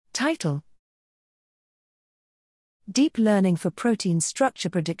Title: Deep Learning for Protein Structure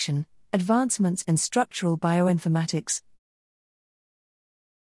Prediction, Advancements in Structural Bioinformatics.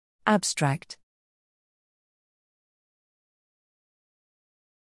 Abstract: